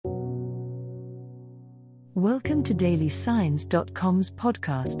Welcome to dailysigns.com's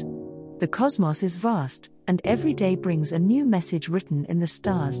podcast. The cosmos is vast, and every day brings a new message written in the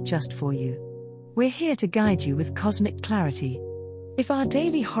stars just for you. We're here to guide you with cosmic clarity. If our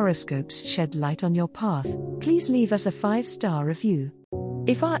daily horoscopes shed light on your path, please leave us a 5-star review.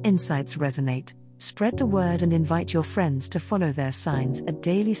 If our insights resonate, spread the word and invite your friends to follow their signs at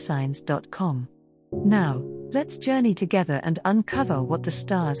dailysigns.com. Now, let's journey together and uncover what the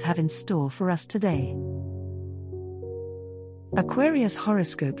stars have in store for us today. Aquarius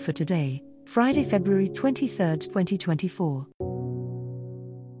horoscope for today, Friday, February 23, 2024.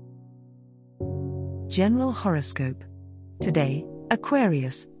 General horoscope. Today,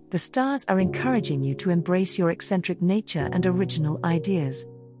 Aquarius, the stars are encouraging you to embrace your eccentric nature and original ideas.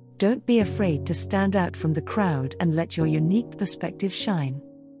 Don't be afraid to stand out from the crowd and let your unique perspective shine.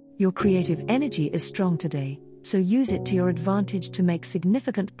 Your creative energy is strong today, so use it to your advantage to make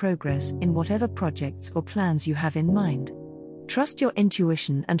significant progress in whatever projects or plans you have in mind. Trust your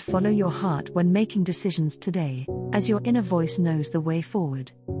intuition and follow your heart when making decisions today, as your inner voice knows the way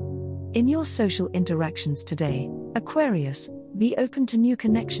forward. In your social interactions today, Aquarius, be open to new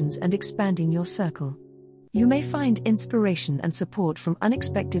connections and expanding your circle. You may find inspiration and support from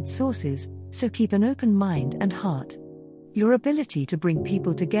unexpected sources, so keep an open mind and heart. Your ability to bring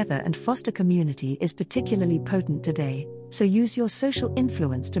people together and foster community is particularly potent today, so use your social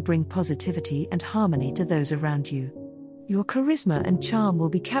influence to bring positivity and harmony to those around you. Your charisma and charm will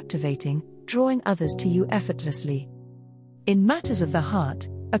be captivating, drawing others to you effortlessly. In matters of the heart,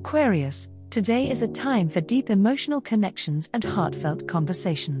 Aquarius, today is a time for deep emotional connections and heartfelt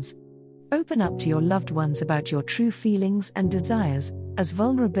conversations. Open up to your loved ones about your true feelings and desires, as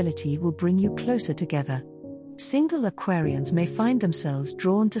vulnerability will bring you closer together. Single Aquarians may find themselves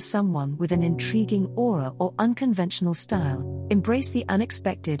drawn to someone with an intriguing aura or unconventional style. Embrace the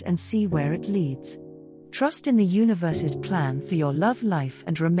unexpected and see where it leads. Trust in the universe's plan for your love life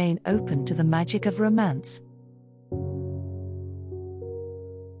and remain open to the magic of romance.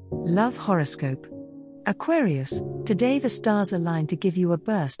 Love horoscope. Aquarius, today the stars align to give you a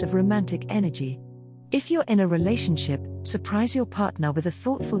burst of romantic energy. If you're in a relationship, surprise your partner with a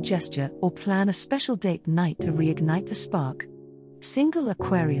thoughtful gesture or plan a special date night to reignite the spark. Single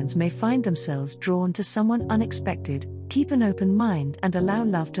Aquarians may find themselves drawn to someone unexpected. Keep an open mind and allow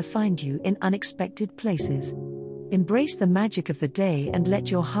love to find you in unexpected places. Embrace the magic of the day and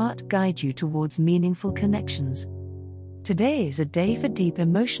let your heart guide you towards meaningful connections. Today is a day for deep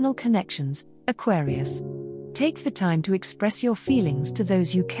emotional connections, Aquarius. Take the time to express your feelings to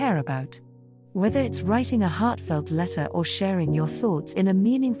those you care about. Whether it's writing a heartfelt letter or sharing your thoughts in a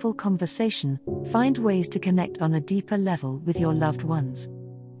meaningful conversation, find ways to connect on a deeper level with your loved ones.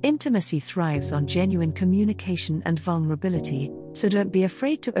 Intimacy thrives on genuine communication and vulnerability, so don't be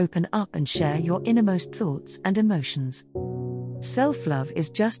afraid to open up and share your innermost thoughts and emotions. Self-love is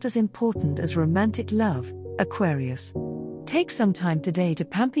just as important as romantic love, Aquarius. Take some time today to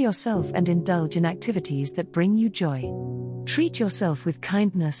pamper yourself and indulge in activities that bring you joy. Treat yourself with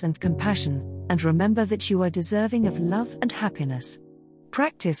kindness and compassion, and remember that you are deserving of love and happiness.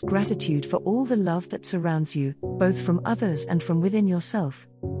 Practice gratitude for all the love that surrounds you, both from others and from within yourself.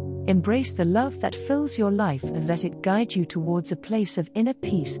 Embrace the love that fills your life and let it guide you towards a place of inner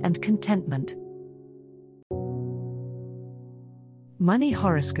peace and contentment. Money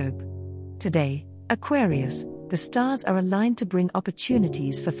horoscope. Today, Aquarius, the stars are aligned to bring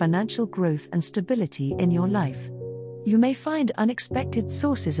opportunities for financial growth and stability in your life. You may find unexpected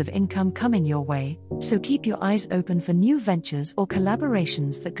sources of income coming your way, so keep your eyes open for new ventures or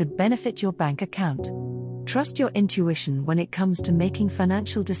collaborations that could benefit your bank account. Trust your intuition when it comes to making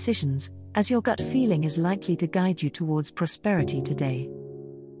financial decisions, as your gut feeling is likely to guide you towards prosperity today.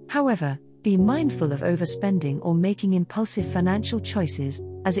 However, be mindful of overspending or making impulsive financial choices,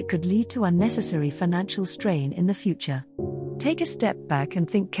 as it could lead to unnecessary financial strain in the future. Take a step back and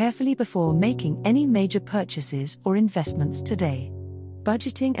think carefully before making any major purchases or investments today.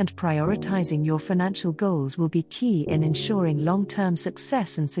 Budgeting and prioritizing your financial goals will be key in ensuring long-term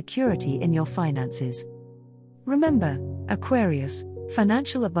success and security in your finances. Remember, Aquarius,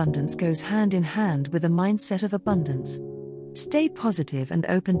 financial abundance goes hand in hand with a mindset of abundance. Stay positive and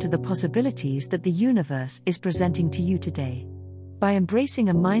open to the possibilities that the universe is presenting to you today. By embracing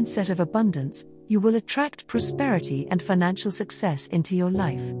a mindset of abundance, you will attract prosperity and financial success into your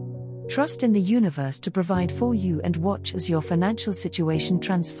life. Trust in the universe to provide for you and watch as your financial situation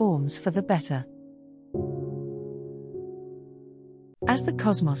transforms for the better. As the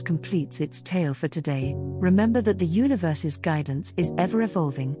cosmos completes its tale for today, remember that the universe's guidance is ever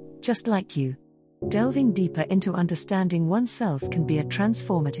evolving, just like you. Delving deeper into understanding oneself can be a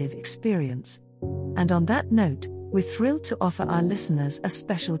transformative experience. And on that note, we're thrilled to offer our listeners a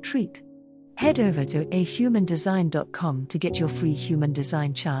special treat. Head over to ahumandesign.com to get your free human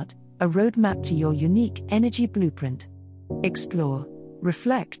design chart, a roadmap to your unique energy blueprint. Explore,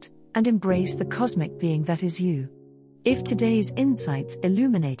 reflect, and embrace the cosmic being that is you. If today's insights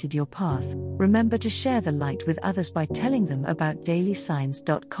illuminated your path, remember to share the light with others by telling them about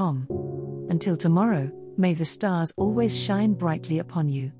dailysigns.com. Until tomorrow, may the stars always shine brightly upon you.